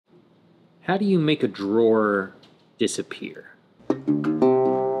How do you make a drawer disappear?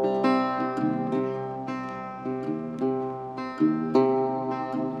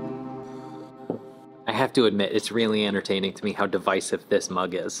 I have to admit, it's really entertaining to me how divisive this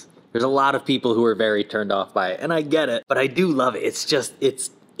mug is. There's a lot of people who are very turned off by it, and I get it, but I do love it. It's just, it's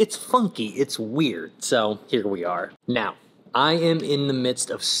funky, it's weird. So here we are. Now, I am in the midst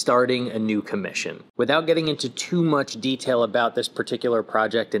of starting a new commission. Without getting into too much detail about this particular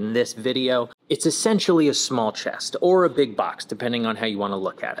project in this video, it's essentially a small chest or a big box, depending on how you want to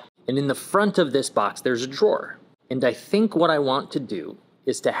look at it. And in the front of this box, there's a drawer. And I think what I want to do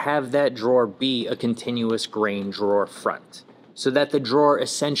is to have that drawer be a continuous grain drawer front, so that the drawer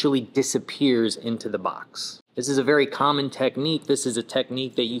essentially disappears into the box. This is a very common technique. This is a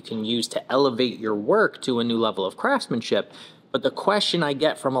technique that you can use to elevate your work to a new level of craftsmanship. But the question I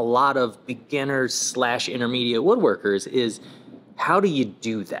get from a lot of beginners / intermediate woodworkers is, how do you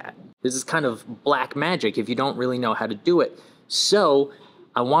do that? This is kind of black magic if you don't really know how to do it. So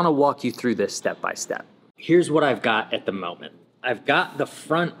I want to walk you through this step by step. Here's what I've got at the moment. I've got the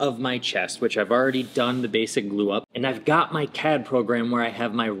front of my chest, which I've already done the basic glue up, and I've got my CAD program where I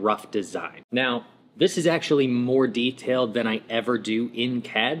have my rough design. Now, this is actually more detailed than I ever do in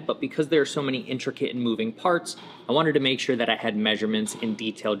CAD, but because there are so many intricate and moving parts, I wanted to make sure that I had measurements and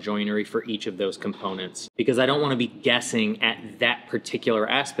detailed joinery for each of those components, because I don't want to be guessing at that particular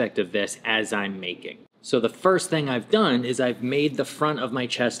aspect of this as I'm making. So the first thing I've done is I've made the front of my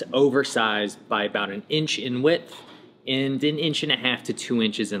chest oversized by about 1 inch in width and 1.5 inches to 2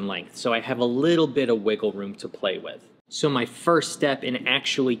 inches in length. So I have a little bit of wiggle room to play with. So my first step in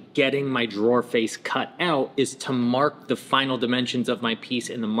actually getting my drawer face cut out is to mark the final dimensions of my piece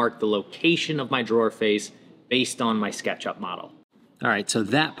and to mark the location of my drawer face based on my SketchUp model. All right, so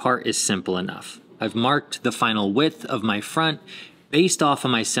that part is simple enough. I've marked the final width of my front based off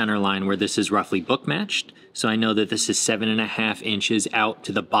of my center line where this is roughly book matched. So I know that this is 7.5 inches out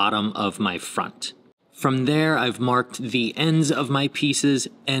to the bottom of my front. From there, I've marked the ends of my pieces,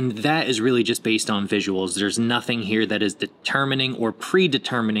 and that is really just based on visuals. There's nothing here that is determining or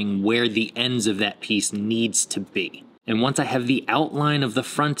predetermining where the ends of that piece needs to be. And once I have the outline of the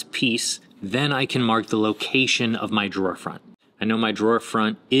front piece, then I can mark the location of my drawer front. I know my drawer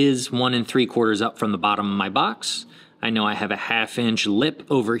front is 1 3/4 up from the bottom of my box. I know I have a 1/2 inch lip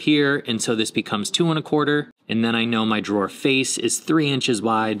over here, and so this becomes 2 1/4. And then I know my drawer face is 3 inches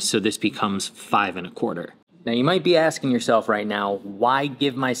wide, so this becomes 5 1/4. Now you might be asking yourself right now, why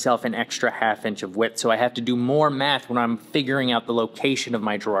give myself an extra 1/2 inch of width so I have to do more math when I'm figuring out the location of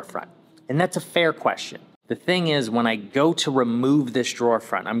my drawer front? And that's a fair question. The thing is, when I go to remove this drawer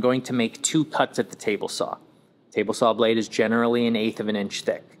front, I'm going to make 2 cuts at the table saw. Table saw blade is generally 1/8 of an inch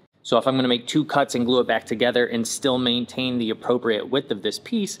thick. So if I'm going to make 2 cuts and glue it back together and still maintain the appropriate width of this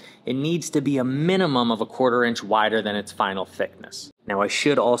piece, it needs to be a minimum of 1/4 inch wider than its final thickness. Now I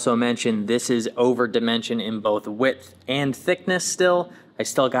should also mention this is over dimension in both width and thickness still. I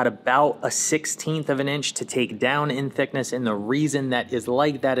still got about a 1/16 of an inch to take down in thickness, and the reason that is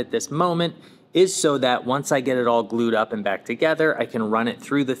like that at this moment is so that once I get it all glued up and back together, I can run it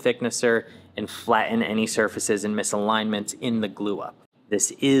through the thicknesser and flatten any surfaces and misalignments in the glue up.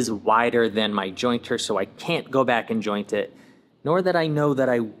 This is wider than my jointer, so I can't go back and joint it, nor that I know that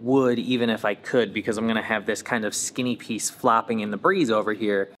I would even if I could, because I'm gonna have this kind of skinny piece flopping in the breeze over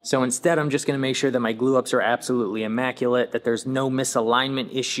here. So instead, I'm just gonna make sure that my glue ups are absolutely immaculate, that there's no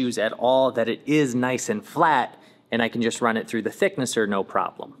misalignment issues at all, that it is nice and flat, and I can just run it through the thicknesser, no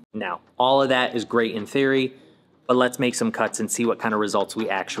problem. Now, all of that is great in theory, but let's make some cuts and see what kind of results we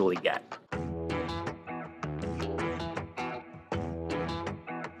actually get.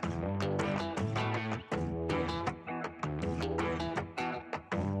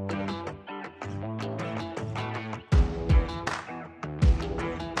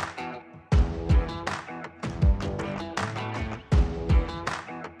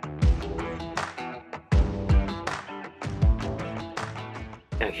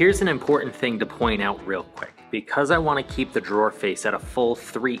 Now here's an important thing to point out real quick. Because I want to keep the drawer face at a full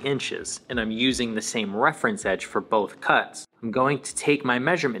 3 inches, and I'm using the same reference edge for both cuts, I'm going to take my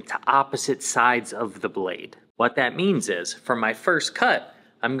measurement to opposite sides of the blade. What that means is, for my first cut,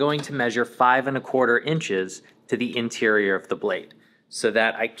 I'm going to measure 5 1/4 inches to the interior of the blade, so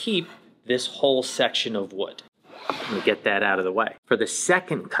that I keep this whole section of wood. Let me get that out of the way. For the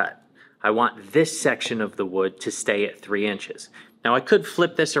second cut, I want this section of the wood to stay at 3 inches. Now I could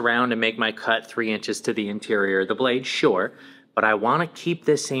flip this around and make my cut 3 inches to the interior of the blade, sure, but I want to keep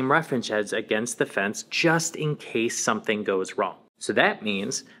this same reference edge against the fence just in case something goes wrong. So that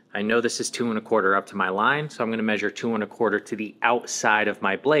means I know this is 2 1/4 up to my line, so I'm going to measure 2 1/4 to the outside of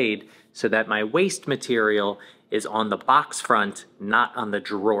my blade so that my waste material is on the box front, not on the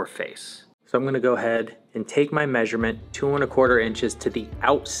drawer face. So I'm going to go ahead and take my measurement 2 1/4 inches to the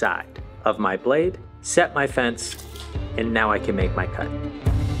outside of my blade, set my fence, and now I can make my cut.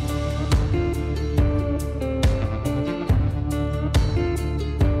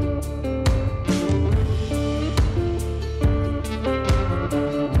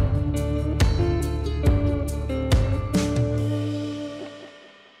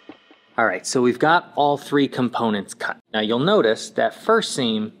 All right, so we've got all 3 components cut. Now you'll notice that first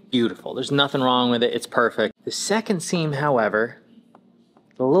seam, beautiful. There's nothing wrong with it, it's perfect. The second seam, however,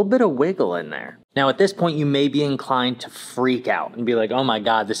 a little bit of wiggle in there. Now at this point, you may be inclined to freak out and be like, oh my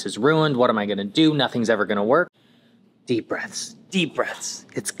God, this is ruined. What am I gonna do? Nothing's ever gonna work. Deep breaths, deep breaths.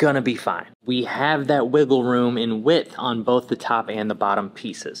 It's gonna be fine. We have that wiggle room in width on both the top and the bottom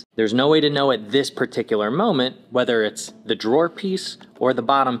pieces. There's no way to know at this particular moment whether it's the drawer piece or the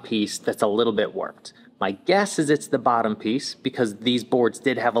bottom piece that's a little bit warped. My guess is it's the bottom piece because these boards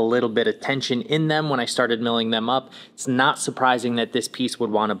did have a little bit of tension in them when I started milling them up. It's not surprising that this piece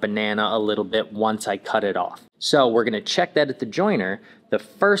would want to banana a little bit once I cut it off. So we're going to check that at the joiner. The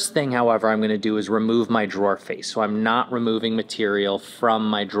first thing, however, I'm going to do is remove my drawer face. So I'm not removing material from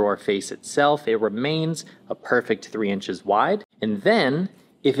my drawer face itself. It remains a perfect 3 inches wide. And then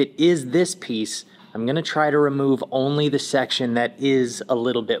if it is this piece, I'm going to try to remove only the section that is a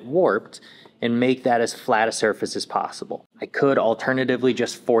little bit warped and make that as flat a surface as possible. I could alternatively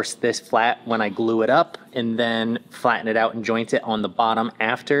just force this flat when I glue it up and then flatten it out and joint it on the bottom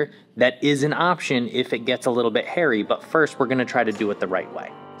after. That is an option if it gets a little bit hairy, but first we're gonna try to do it the right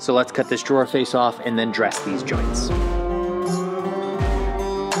way. So let's cut this drawer face off and then dress these joints.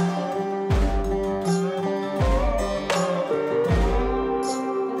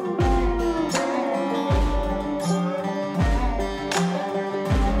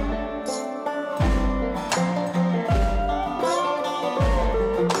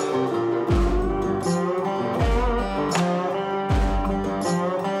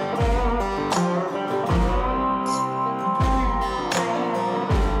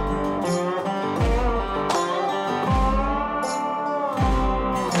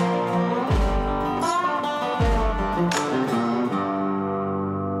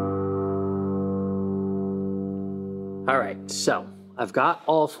 All right, so I've got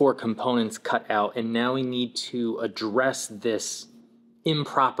all 4 components cut out, and now we need to address this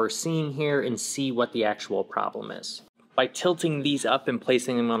improper seam here and see what the actual problem is. By tilting these up and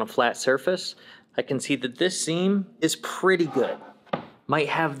placing them on a flat surface, I can see that this seam is pretty good. Might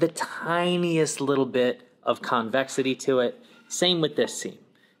have the tiniest little bit of convexity to it. Same with this seam.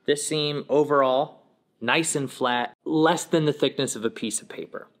 This seam overall, nice and flat, less than the thickness of a piece of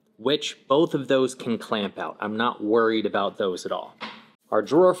paper, which both of those can clamp out. I'm not worried about those at all. Our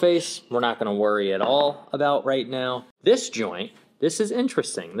drawer face, we're not gonna worry at all about right now. This joint, this is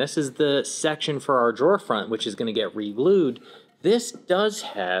interesting. This is the section for our drawer front, which is gonna get re-glued. This does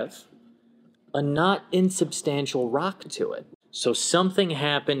have a not insubstantial rock to it. So something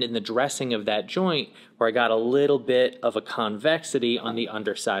happened in the dressing of that joint where I got a little bit of a convexity on the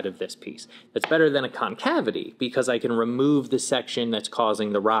underside of this piece. That's better than a concavity because I can remove the section that's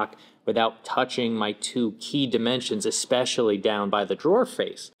causing the rock without touching my 2 key dimensions, especially down by the drawer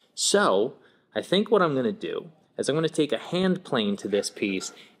face. So I think what I'm gonna do is I'm gonna take a hand plane to this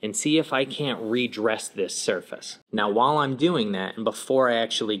piece and see if I can't redress this surface. Now while I'm doing that, and before I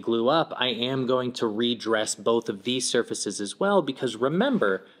actually glue up, I am going to redress both of these surfaces as well, because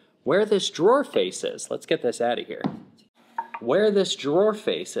remember, where this drawer face is, let's get this out of here. Where this drawer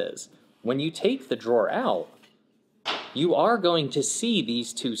face is, when you take the drawer out, you are going to see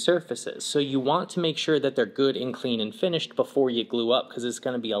these 2 surfaces. So you want to make sure that they're good and clean and finished before you glue up, because it's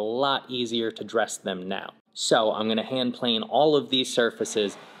gonna be a lot easier to dress them now. So I'm gonna hand plane all of these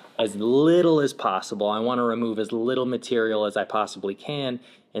surfaces as little as possible. I wanna remove as little material as I possibly can,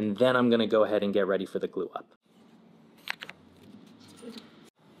 and then I'm gonna go ahead and get ready for the glue up.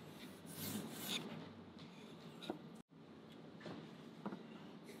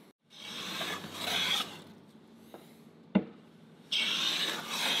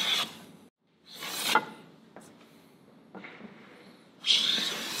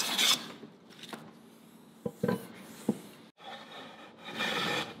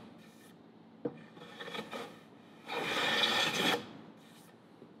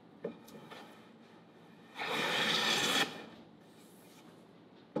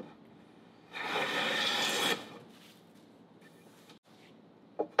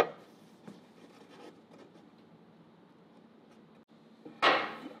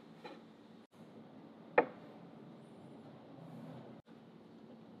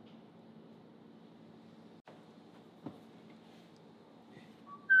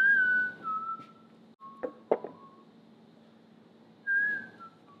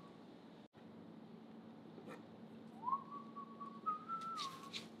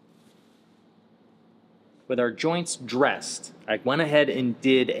 with our joints dressed, I went ahead and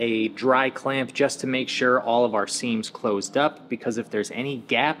did a dry clamp just to make sure all of our seams closed up, because if there's any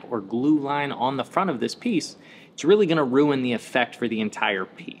gap or glue line on the front of this piece, it's really gonna ruin the effect for the entire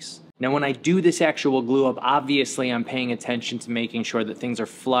piece. Now, when I do this actual glue up, obviously I'm paying attention to making sure that things are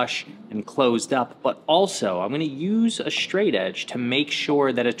flush and closed up, but also I'm gonna use a straight edge to make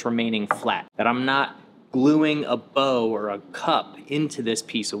sure that it's remaining flat, that I'm not gluing a bow or a cup into this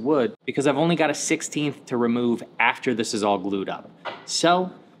piece of wood, because I've only got a 1/16 to remove after this is all glued up.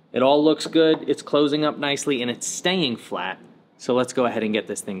 So it all looks good, it's closing up nicely, and it's staying flat. So let's go ahead and get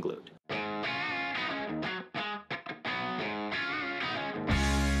this thing glued.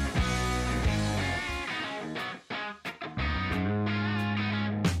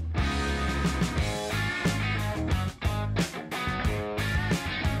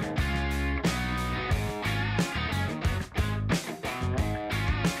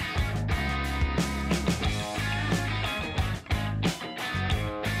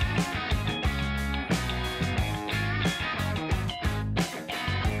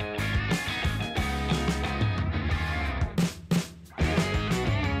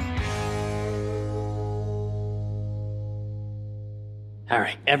 All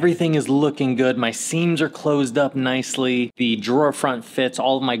right, everything is looking good. My seams are closed up nicely. The drawer front fits.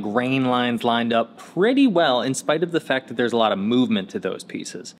 All of my grain lines lined up pretty well, in spite of the fact that there's a lot of movement to those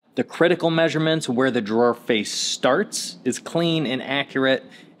pieces. The critical measurements, where the drawer face starts, is clean and accurate.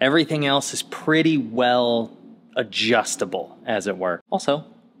 Everything else is pretty well adjustable, as it were. Also,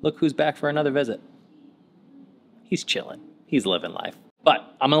 look who's back for another visit. He's chilling. He's living life.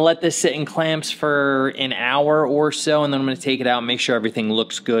 But I'm gonna let this sit in clamps for an hour or so, and then I'm gonna take it out and make sure everything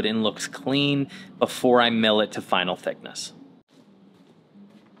looks good and looks clean before I mill it to final thickness.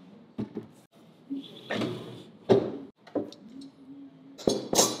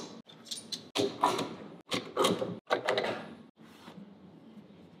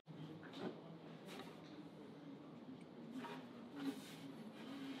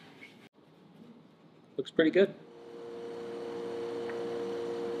 Looks pretty good.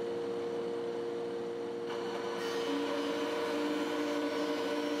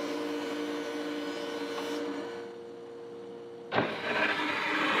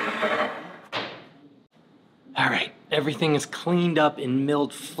 All right, everything is cleaned up and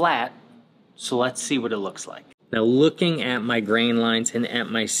milled flat, so let's see what it looks like. Now, looking at my grain lines and at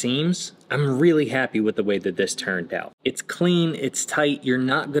my seams, I'm really happy with the way that this turned out. It's clean, it's tight, you're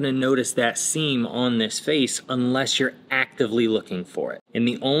not gonna notice that seam on this face unless you're actively looking for it. And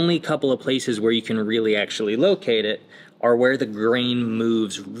the only couple of places where you can really actually locate it are where the grain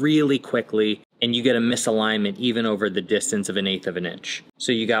moves really quickly and you get a misalignment even over the distance of 1/8 of an inch.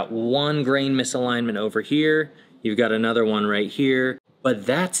 So you got one grain misalignment over here, you've got another one right here, but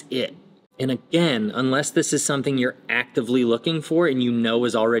that's it. And again, unless this is something you're actively looking for and you know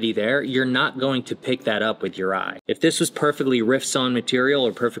is already there, you're not going to pick that up with your eye. If this was perfectly rift-sawn material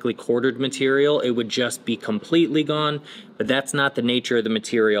or perfectly quartered material, it would just be completely gone, but that's not the nature of the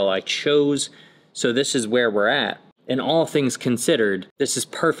material I chose, so this is where we're at. And all things considered, this is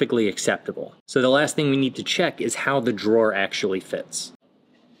perfectly acceptable. So the last thing we need to check is how the drawer actually fits.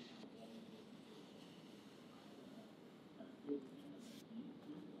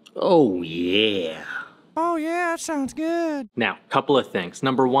 Oh yeah. Oh yeah, that sounds good. Now, couple of things.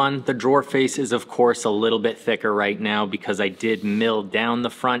 Number one, the drawer face is of course a little bit thicker right now because I did mill down the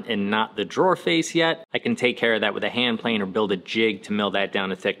front and not the drawer face yet. I can take care of that with a hand plane or build a jig to mill that down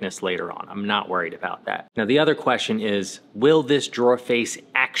to thickness later on. I'm not worried about that. Now the other question is, will this drawer face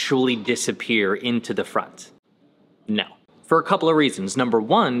actually disappear into the front? No. For a couple of reasons. Number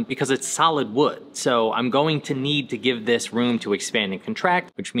one, because it's solid wood. So I'm going to need to give this room to expand and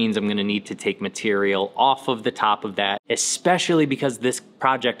contract, which means I'm gonna need to take material off of the top of that, especially because this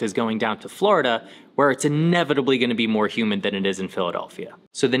project is going down to Florida, where it's inevitably gonna be more humid than it is in Philadelphia.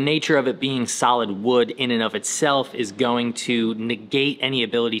 So the nature of it being solid wood in and of itself is going to negate any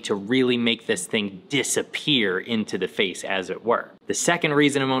ability to really make this thing disappear into the face, as it were. The second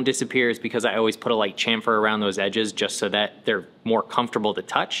reason it won't disappear is because I always put a light chamfer around those edges just so that they're more comfortable to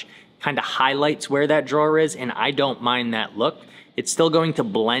touch. Kind of highlights where that drawer is, and I don't mind that look. It's still going to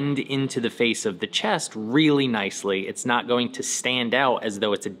blend into the face of the chest really nicely. It's not going to stand out as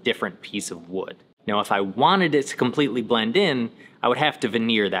though it's a different piece of wood. Now, if I wanted it to completely blend in, I would have to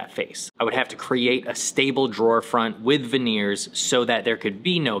veneer that face. I would have to create a stable drawer front with veneers so that there could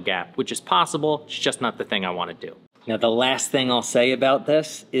be no gap, which is possible, it's just not the thing I want to do. Now, the last thing I'll say about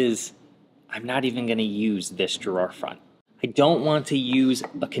this is I'm not even going to use this drawer front. I don't want to use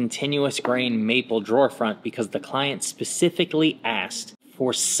a continuous grain maple drawer front because the client specifically asked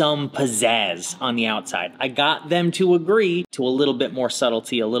for some pizzazz on the outside. I got them to agree to a little bit more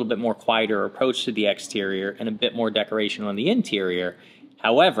subtlety, a little bit more quieter approach to the exterior, and a bit more decoration on the interior.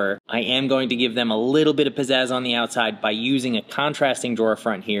 However, I am going to give them a little bit of pizzazz on the outside by using a contrasting drawer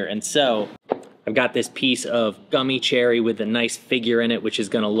front here. And so I've got this piece of gummy cherry with a nice figure in it, which is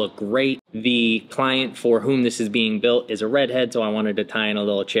gonna look great. The client for whom this is being built is a redhead, so I wanted to tie in a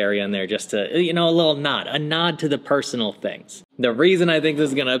little cherry on there just to, you know, a little nod, a nod to the personal things. The reason I think this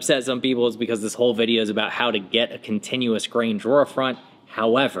is gonna upset some people is because this whole video is about how to get a continuous grain drawer front.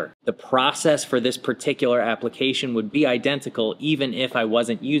 However, the process for this particular application would be identical even if I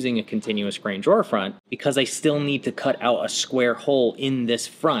wasn't using a continuous grain drawer front, because I still need to cut out a square hole in this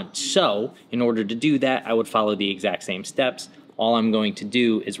front. So in order to do that, I would follow the exact same steps. All I'm going to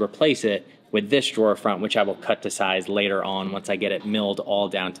do is replace it with this drawer front, which I will cut to size later on once I get it milled all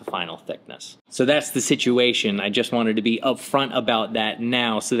down to final thickness. So that's the situation. I just wanted to be upfront about that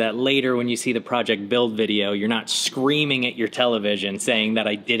now so that later when you see the project build video, you're not screaming at your television saying that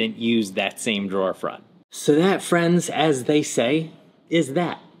I didn't use that same drawer front. So that, friends, as they say, is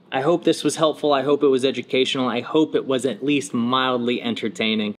that. I hope this was helpful. I hope it was educational. I hope it was at least mildly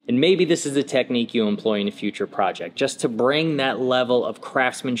entertaining. And maybe this is a technique you employ in a future project, just to bring that level of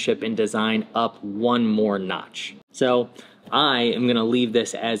craftsmanship and design up one more notch. So I am gonna leave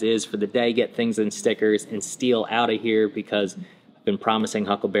this as is for the day, get things in stickers, and steal out of here because I've been promising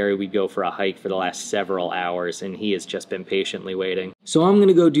Huckleberry we'd go for a hike for the last several hours, and he has just been patiently waiting. So I'm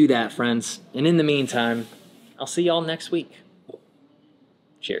gonna go do that, friends. And in the meantime, I'll see y'all next week.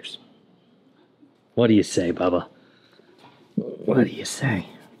 Cheers. What do you say, Bubba? What do you say?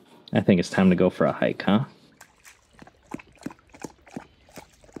 I think it's time to go for a hike, huh?